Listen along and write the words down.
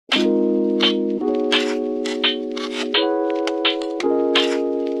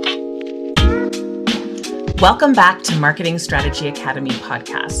Welcome back to Marketing Strategy Academy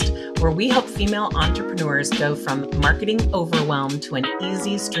podcast, where we help female entrepreneurs go from marketing overwhelm to an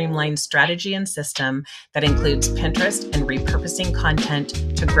easy, streamlined strategy and system that includes Pinterest and repurposing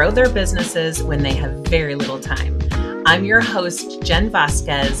content to grow their businesses when they have very little time. I'm your host, Jen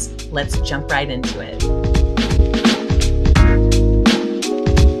Vasquez. Let's jump right into it.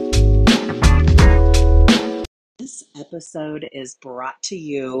 This episode is brought to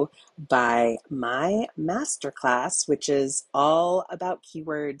you by my masterclass, which is all about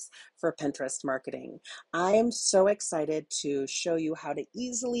keywords for Pinterest marketing. I am so excited to show you how to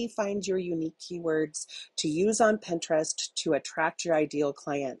easily find your unique keywords to use on Pinterest to attract your ideal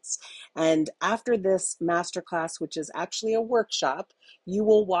clients. And after this masterclass, which is actually a workshop, you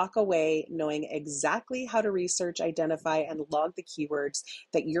will walk away knowing exactly how to research, identify, and log the keywords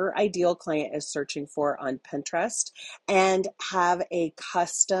that your ideal client is searching for on Pinterest, and have a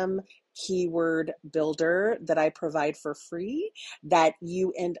custom keyword builder that I provide for free that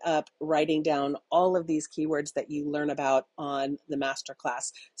you end up writing down all of these keywords that you learn about on the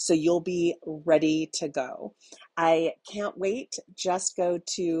masterclass. So you'll be ready to go. I can't wait. Just go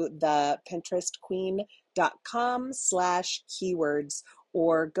to the pinterestqueen.com/keywords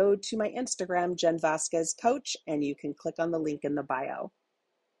or go to my Instagram, Jen Vasquez Coach, and you can click on the link in the bio.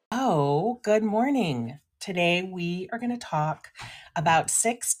 Oh, good morning. Today we are going to talk about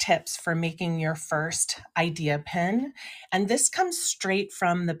 6 tips for making your first idea pin. And this comes straight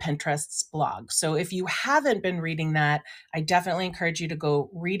from the Pinterest's blog. So if you haven't been reading that, I definitely encourage you to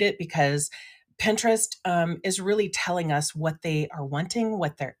go read it, because Pinterest is really telling us what they are wanting,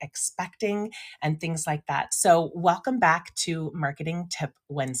 what they're expecting, and things like that. So welcome back to Marketing Tip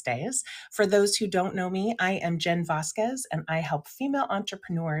Wednesdays. For those who don't know me, I am Jen Vasquez, and I help female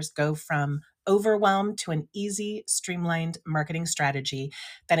entrepreneurs go from overwhelmed to an easy, streamlined marketing strategy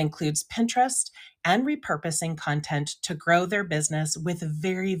that includes Pinterest and repurposing content to grow their business with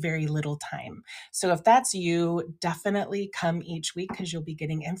very, very little time. So if that's you, definitely come each week, because you'll be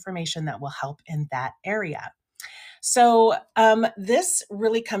getting information that will help in that area. So this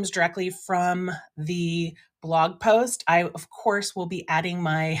really comes directly from the blog post. I, of course, will be adding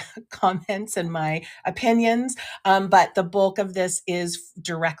my comments and my opinions, but the bulk of this is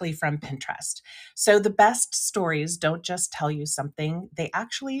directly from Pinterest. So the best stories don't just tell you something, they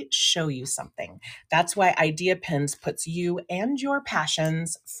actually show you something. That's why Idea Pins puts you and your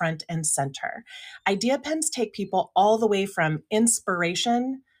passions front and center. Idea Pins take people all the way from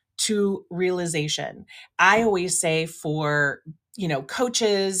inspiration to realization. I always say for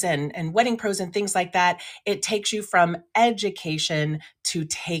coaches and wedding pros and things like that, it takes you from education to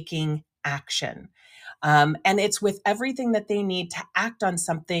taking action. And it's with everything that they need to act on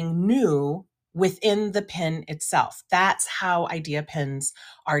something new within the pin itself. That's how idea pins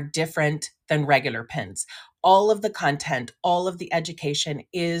are different than regular pins. All of the content, all of the education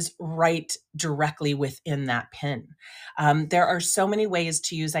is right directly within that pin. There are so many ways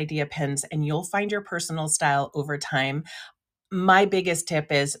to use idea pins, and you'll find your personal style over time. My biggest tip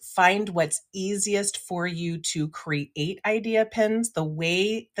is find what's easiest for you to create idea pins, the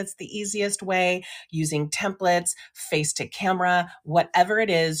way that's the easiest way, using templates, face to camera, whatever it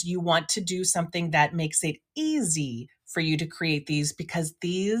is. You want to do something that makes it easy for you to create these, because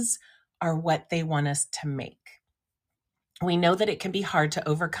these are what they want us to make. We know that it can be hard to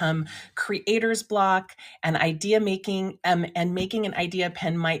overcome creator's block, and idea making, and making an idea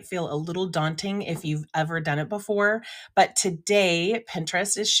pin might feel a little daunting if you've ever done it before. But today,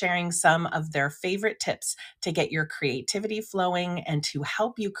 Pinterest is sharing some of their favorite tips to get your creativity flowing and to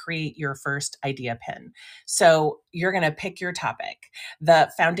help you create your first idea pin. So you're going to pick your topic.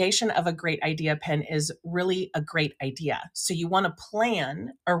 The foundation of a great idea pin is really a great idea. So you want to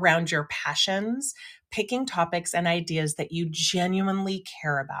plan around your passions, picking topics and ideas that you genuinely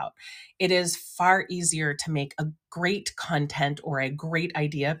care about. It is far easier to make a great content or a great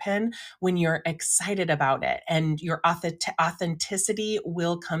idea pin when you're excited about it, and your authenticity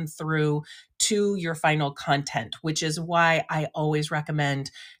will come through to your final content, which is why I always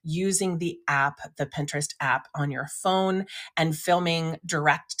recommend using the Pinterest app on your phone and filming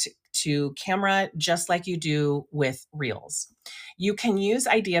direct to camera, just like you do with Reels. You can use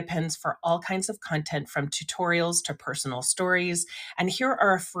idea pins for all kinds of content, from tutorials to personal stories. And here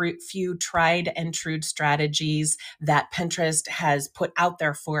are a few tried and true strategies that Pinterest has put out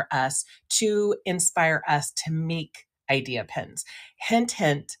there for us to inspire us to make idea pins. Hint,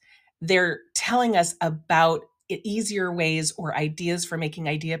 hint, they're telling us about easier ways or ideas for making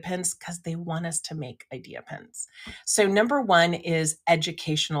idea pins because they want us to make idea pins. So number one is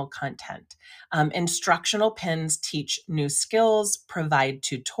educational content. Instructional pins teach new skills, provide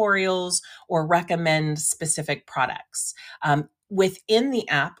tutorials, or recommend specific products. Within the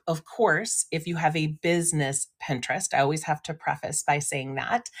app, of course, if you have a business Pinterest, I always have to preface by saying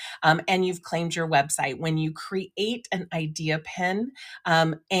that, and you've claimed your website, when you create an idea pin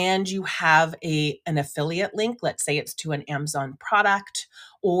and you have an affiliate link, let's say it's to an Amazon product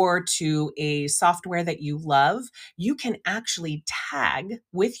or to a software that you love, you can actually tag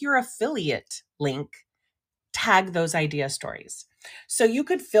with your affiliate link, tag those idea stories. So you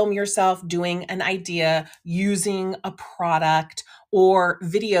could film yourself doing an idea using a product or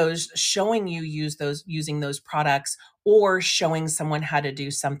videos showing you using those products or showing someone how to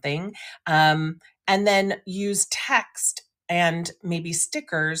do something. And then use text and maybe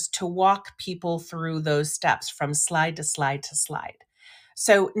stickers to walk people through those steps from slide to slide to slide.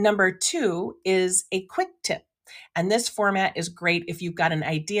 So number two is a quick tip. And this format is great if you've got an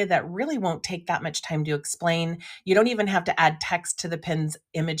idea that really won't take that much time to explain. You don't even have to add text to the pins,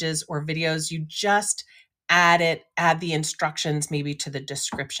 images, or videos. You just add the instructions maybe to the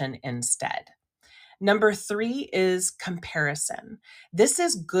description instead. Number three is comparison. This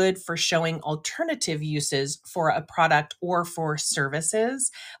is good for showing alternative uses for a product or for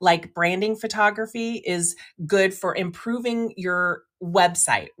services. Like branding photography is good for improving your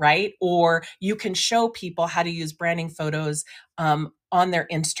website, right? Or you can show people how to use branding photos on their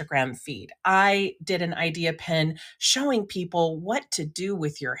Instagram feed. I did an idea pin showing people what to do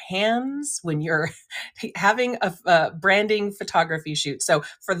with your hands when you're having a branding photography shoot. So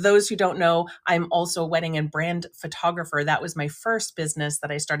for those who don't know, I'm also a wedding and brand photographer. That was my first business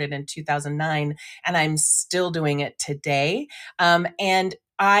that I started in 2009, and I'm still doing it today. And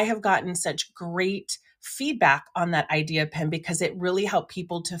I have gotten such great feedback on that idea pin because it really helped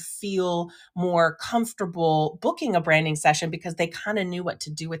people to feel more comfortable booking a branding session because they kind of knew what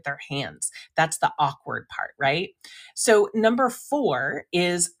to do with their hands. That's the awkward part, right? So number four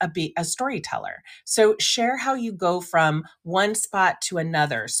is a storyteller. So share how you go from one spot to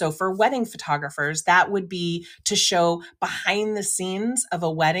another. So for wedding photographers, that would be to show behind the scenes of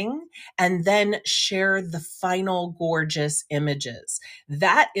a wedding and then share the final gorgeous images.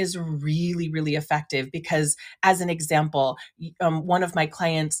 That is really, really effective because, as an example, one of my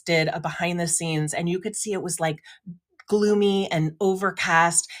clients did a behind the scenes and you could see it was like gloomy and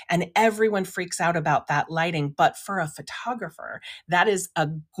overcast, and everyone freaks out about that lighting. But for a photographer, that is a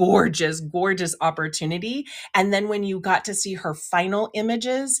gorgeous, gorgeous opportunity. And then when you got to see her final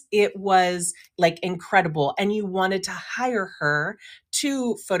images, it was like incredible. And you wanted to hire her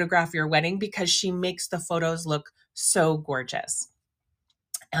to photograph your wedding because she makes the photos look so gorgeous.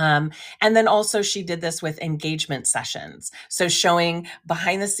 And then also she did this with engagement sessions. So showing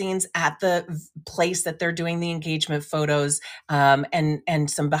behind the scenes at the place that they're doing the engagement photos, and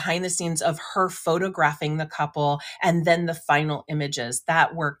some behind the scenes of her photographing the couple and then the final images.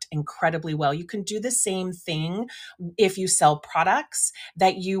 That worked incredibly well. You can do the same thing if you sell products,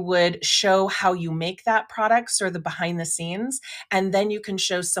 that you would show how you make that products or the behind the scenes, and then you can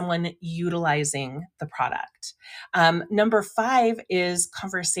show someone utilizing the product. Number five is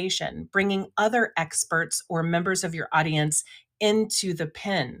conversation, bringing other experts or members of your audience into the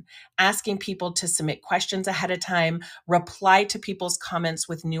pin, asking people to submit questions ahead of time, reply to people's comments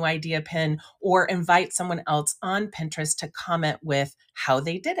with new idea pin, or invite someone else on Pinterest to comment with how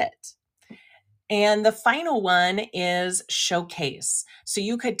they did it. And the final one is showcase. So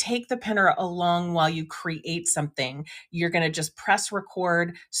you could take the pinner along while you create something. You're going to just press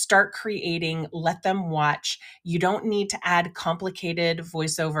record, start creating, let them watch. You don't need to add complicated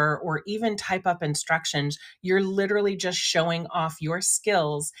voiceover or even type up instructions. You're literally just showing off your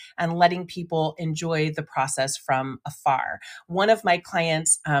skills and letting people enjoy the process from afar. One of my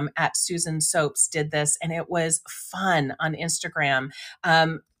clients at Susan Soaps did this, and it was fun on Instagram.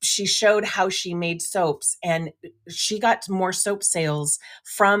 She showed how she made soaps, and she got more soap sales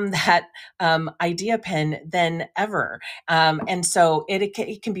from that idea pin than ever. And so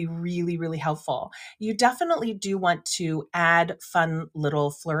it can be really, really helpful. You definitely do want to add fun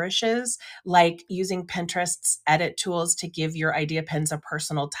little flourishes, like using Pinterest's edit tools to give your idea pins a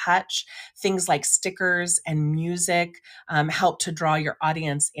personal touch. Things like stickers and music help to draw your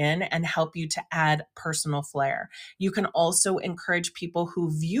audience in and help you to add personal flair. You can also encourage people who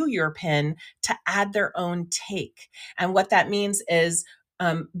view your pin to add their own take. And what that means is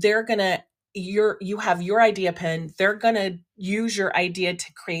they're going to you have your idea pin, they're going to use your idea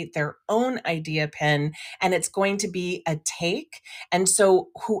to create their own idea pin, and it's going to be a take. And so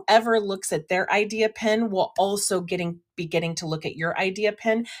whoever looks at their idea pin will also be getting to look at your idea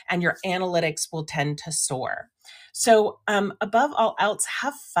pin, and your analytics will tend to soar. So above all else,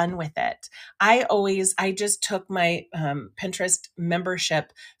 have fun with it. I just took my Pinterest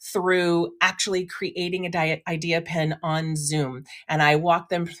membership through actually creating a idea pin on Zoom. And I walked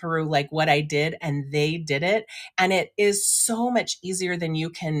them through like what I did, and they did it. And it is so much easier than you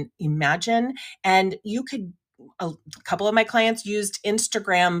can imagine. And a couple of my clients used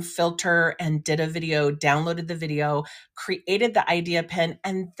Instagram filter and did a video, downloaded the video, created the idea pin,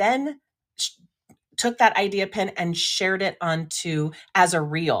 and then took that idea pin and shared it onto as a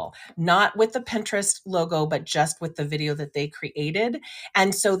reel, not with the Pinterest logo, but just with the video that they created.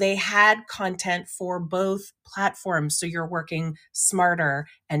 And so they had content for both platforms. So you're working smarter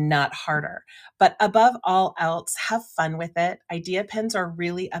and not harder. But above all else, have fun with it. Idea pins are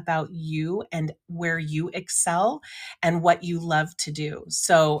really about you and where you excel and what you love to do.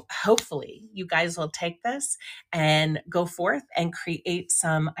 So hopefully you guys will take this and go forth and create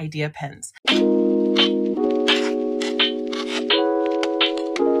some idea pins.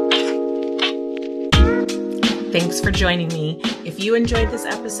 Thanks for joining me. If you enjoyed this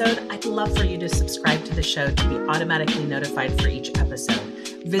episode, I'd love for you to subscribe to the show to be automatically notified for each episode.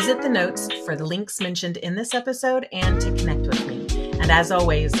 Visit the notes for the links mentioned in this episode and to connect with me. And as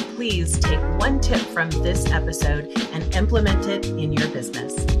always, please take one tip from this episode and implement it in your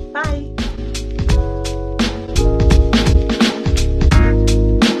business. Bye.